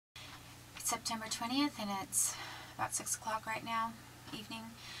September 20th, and it's about 6 o'clock right now, evening.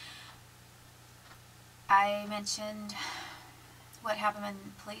 I mentioned what happened when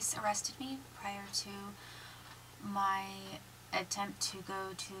police arrested me prior to my attempt to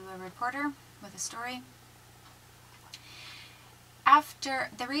go to a reporter with a story.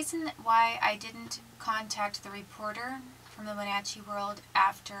 The reason why I didn't contact the reporter from the Wenatchee World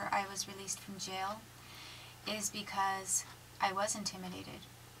after I was released from jail is because I was intimidated,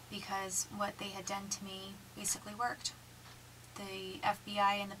 because what they had done to me basically worked. The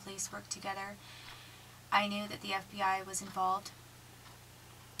FBI and the police worked together. I knew that the FBI was involved.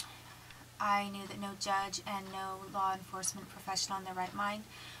 I knew that no judge and no law enforcement professional in their right mind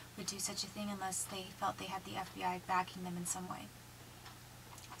would do such a thing unless they felt they had the FBI backing them in some way.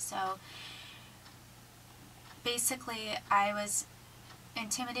 So basically, I was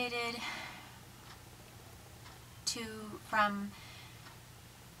intimidated from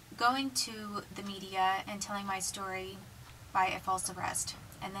going to the media and telling my story by a false arrest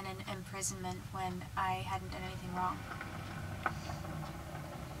and then an imprisonment when I hadn't done anything wrong.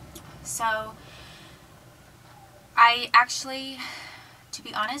 So I actually, to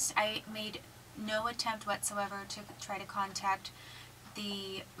be honest, I made no attempt whatsoever to try to contact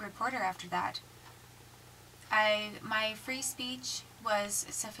the reporter after that. My free speech was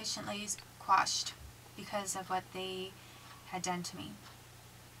sufficiently quashed because of what they had done to me.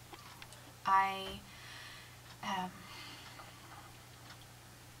 I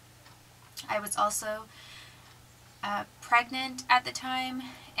was also pregnant at the time,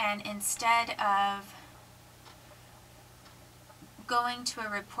 and instead of going to a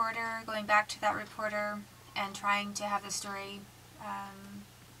reporter, going back to that reporter and trying to have the story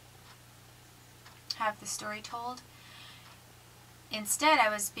told, instead I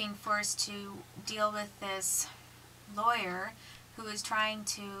was being forced to deal with this lawyer who was trying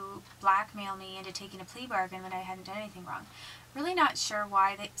to blackmail me into taking a plea bargain when I hadn't done anything wrong. Really not sure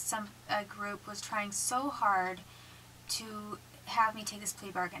why a group was trying so hard to have me take this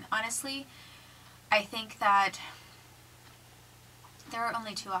plea bargain. Honestly, I think that there are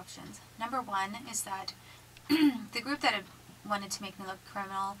only two options. Number one is that the group that had wanted to make me look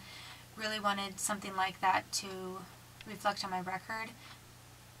criminal really wanted something like that to reflect on my record,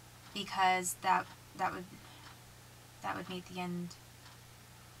 because that would meet the end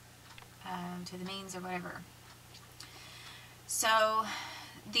to the means or whatever. So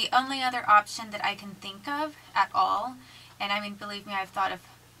the only other option that I can think of at all, and I mean, believe me, I've thought of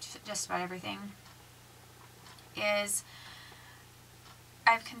just about everything, is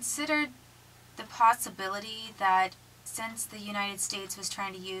I've considered the possibility that since the United States was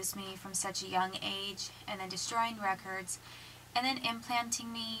trying to use me from such a young age and then destroying records and then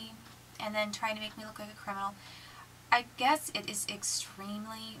implanting me and then trying to make me look like a criminal, I guess it is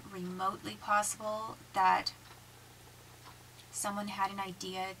extremely remotely possible that someone had an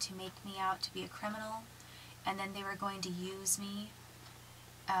idea to make me out to be a criminal, and then they were going to use me.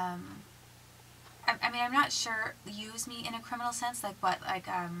 I mean, I'm not sure, use me in a criminal sense, like what, like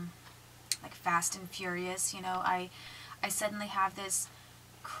Fast and Furious, you know, I suddenly have this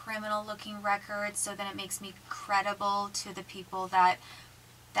criminal-looking record, so then it makes me credible to the people that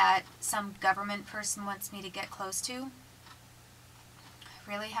some government person wants me to get close to. I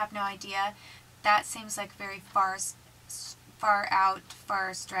really have no idea. That seems like very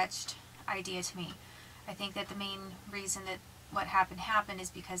far-stretched idea to me. I think that the main reason that what happened is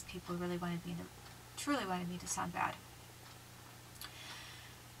because people really truly wanted me to sound bad.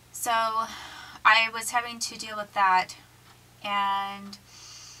 So I was having to deal with that, and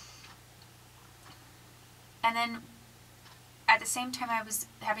then at the same time I was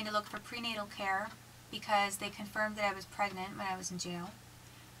having to look for prenatal care because they confirmed that I was pregnant when I was in jail.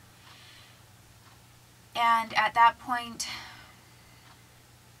 And at that point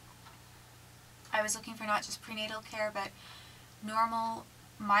I was looking for not just prenatal care, but normal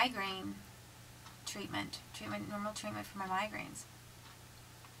migraine normal treatment for my migraines.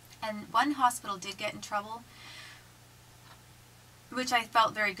 And one hospital did get in trouble, which I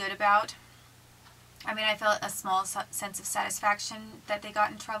felt very good about. I mean, I felt a small sense of satisfaction that they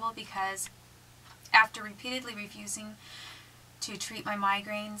got in trouble, because after repeatedly refusing to treat my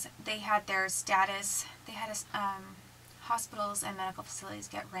migraines, they had their status, hospitals and medical facilities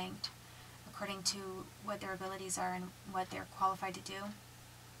get ranked according to what their abilities are and what they're qualified to do.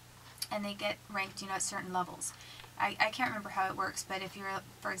 And they get ranked, you know, at certain levels. I can't remember how it works, but if you're,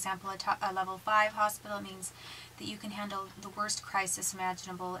 for example, a level 5 hospital, it means that you can handle the worst crisis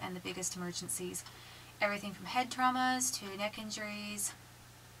imaginable and the biggest emergencies. Everything from head traumas to neck injuries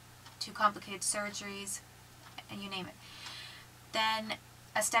to complicated surgeries, and you name it. Then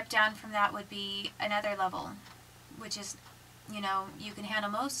A step down from that would be another level, which is, you can handle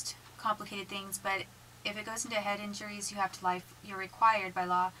most complicated things, but if it goes into head injuries, you're required by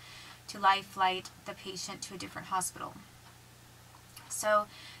law to life flight the patient to a different hospital. So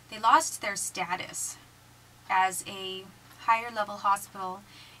they lost their status as a higher level hospital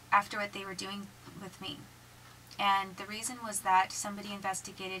after what they were doing with me. And the reason was that somebody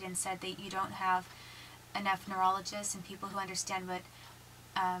investigated and said that you don't have enough neurologists and people who understand what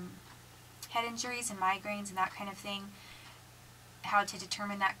head injuries and migraines and that kind of thing, how to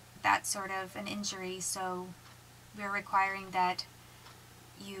determine that sort of an injury. So we're requiring that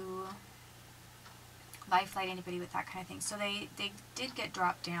you life flight anybody with that kind of thing. So they did get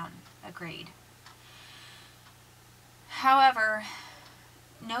dropped down a grade. However,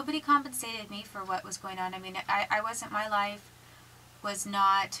 nobody compensated me for what was going on. I mean, my life was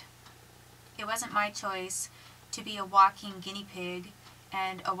not, it wasn't my choice to be a walking guinea pig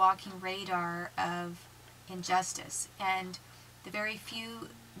and a walking radar of injustice. And the very few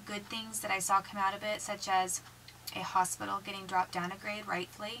good things that I saw come out of it, such as a hospital getting dropped down a grade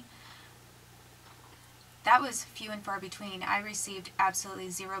rightfully, that was few and far between. I received absolutely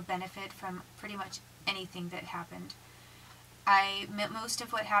zero benefit from pretty much anything that happened. Most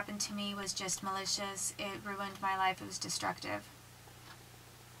of what happened to me was just malicious. It ruined my life. It was destructive.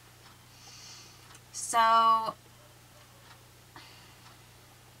 So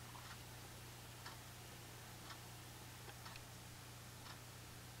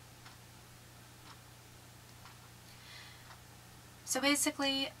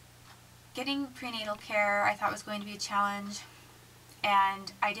basically, getting prenatal care I thought was going to be a challenge,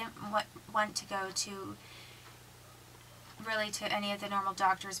 and I didn't want to go to any of the normal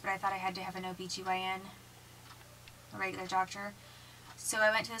doctors, but I thought I had to have an OBGYN, a regular doctor. So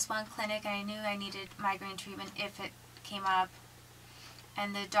I went to this one clinic, and I knew I needed migraine treatment if it came up.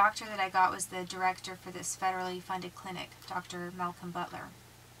 And the doctor that I got was the director for this federally funded clinic, Dr. Malcolm Butler.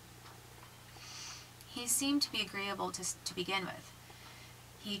 He seemed to be agreeable to begin with.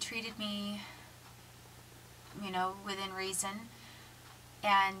 He treated me, within reason,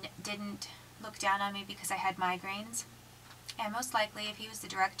 and didn't look down on me because I had migraines. And most likely, if he was the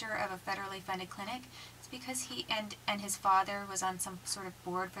director of a federally funded clinic, it's because he and his father was on some sort of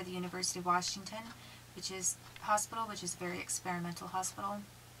board for the University of Washington, which is a very experimental hospital,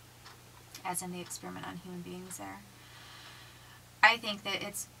 as in they experiment on human beings there. I think that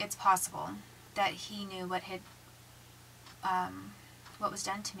it's possible that he knew what was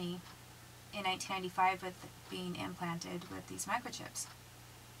done to me in 1995 with being implanted with these microchips.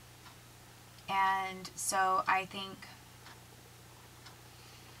 And so I think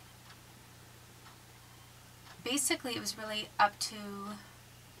basically it was really up to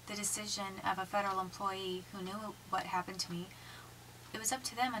the decision of a federal employee who knew what happened to me. It was up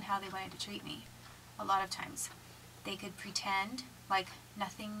to them on how they wanted to treat me. A lot of times they could pretend like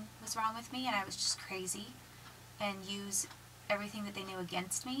nothing was wrong with me and I was just crazy and use everything that they knew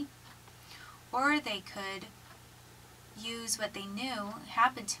against me, or they could use what they knew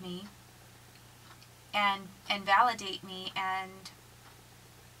happened to me and validate me and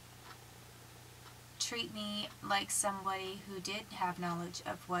treat me like somebody who did have knowledge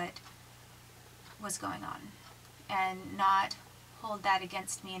of what was going on and not hold that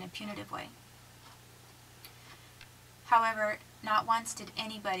against me in a punitive way. However, not once did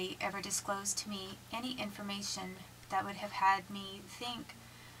anybody ever disclose to me any information that would have had me think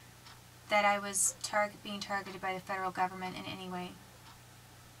that I was being targeted by the federal government in any way.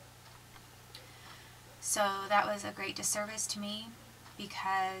 So that was a great disservice to me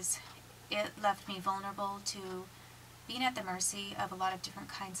because it left me vulnerable to being at the mercy of a lot of different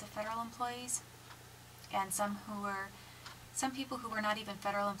kinds of federal employees, and some people who were not even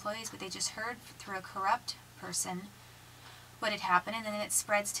federal employees, but they just heard through a corrupt person what had happened, and then it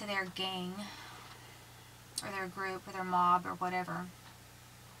spreads to their gang or their group or their mob or whatever.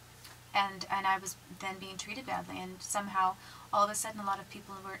 And I was then being treated badly, and somehow all of a sudden a lot of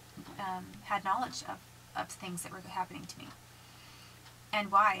people had knowledge of things that were happening to me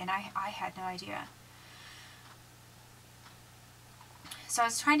and why, and I had no idea. So I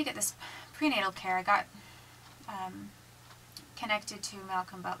was trying to get this prenatal care. I got connected to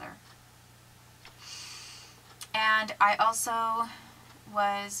Malcolm Butler, and I also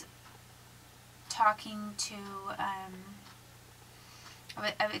was talking to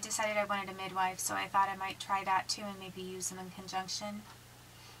I decided I wanted a midwife, so I thought I might try that too and maybe use them in conjunction,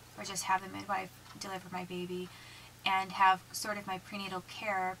 or just have the midwife deliver my baby and have sort of my prenatal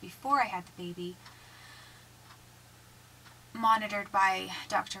care before I had the baby monitored by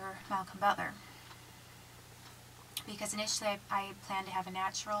Dr. Malcolm Butler. because initially I planned to have a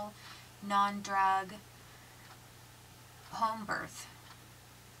natural, non-drug home birth.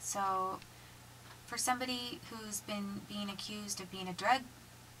 So for somebody who's been being accused of being a drug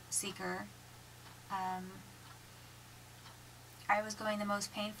seeker, I was going the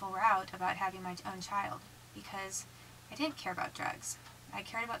most painful route about having my own child, because I didn't care about drugs. I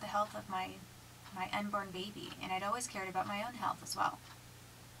cared about the health of my unborn baby, and I'd always cared about my own health as well.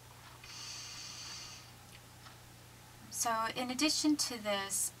 So in addition to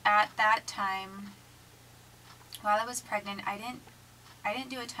this, at that time, while I was pregnant, I didn't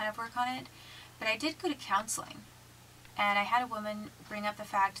do a ton of work on it, but I did go to counseling. And I had a woman bring up the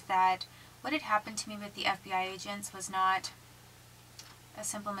fact that what had happened to me with the FBI agents was not a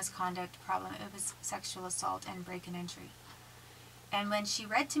simple misconduct problem. It was sexual assault and break and entry. And when she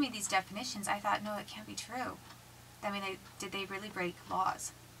read to me these definitions, I thought, no, it can't be true. I mean, did they really break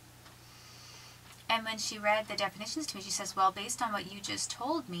laws? And when she read the definitions to me, she says, well, based on what you just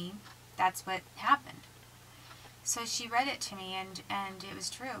told me, that's what happened. So she read it to me, and it was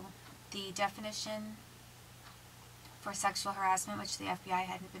true. The definition for sexual harassment, which the FBI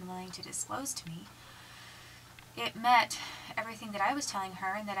hadn't been willing to disclose to me, it met everything that I was telling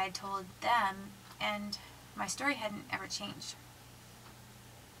her and that I'd told them, and my story hadn't ever changed.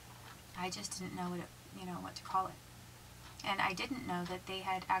 I just didn't know what to call it. And I didn't know that they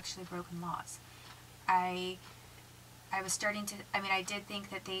had actually broken laws. I was starting to, I did think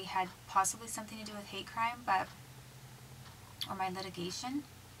that they had possibly something to do with hate crime, or my litigation,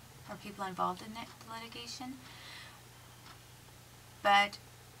 or people involved in the litigation. But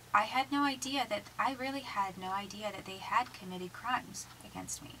I really had no idea that they had committed crimes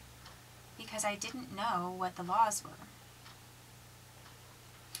against me, because I didn't know what the laws were.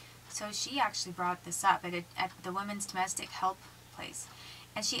 So she actually brought this up at the Women's Domestic Help place,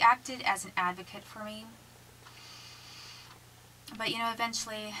 and she acted as an advocate for me. But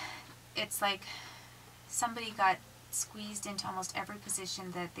eventually it's like somebody got squeezed into almost every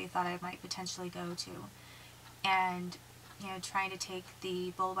position that they thought I might potentially go to, and trying to take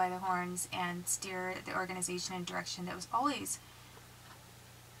the bull by the horns and steer the organization in a direction that was always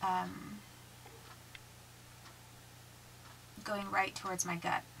going right towards my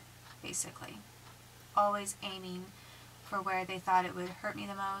gut, basically. Always aiming for where they thought it would hurt me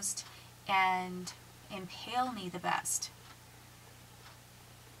the most and impale me the best,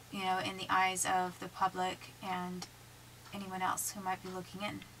 in the eyes of the public and anyone else who might be looking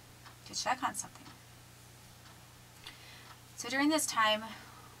in to check on something. So during this time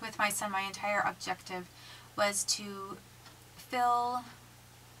with my son, my entire objective was to fill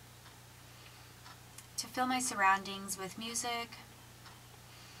my surroundings with music,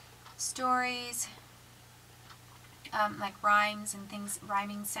 stories, like rhymes and things,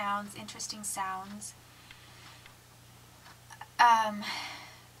 rhyming sounds, interesting sounds,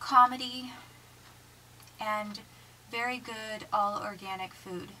 comedy, and very good all organic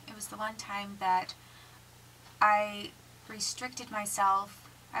food. It was the one time that I restricted myself.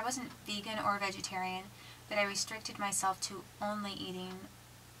 I wasn't vegan or vegetarian, but I restricted myself to only eating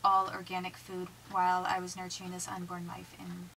all organic food while I was nurturing this unborn life in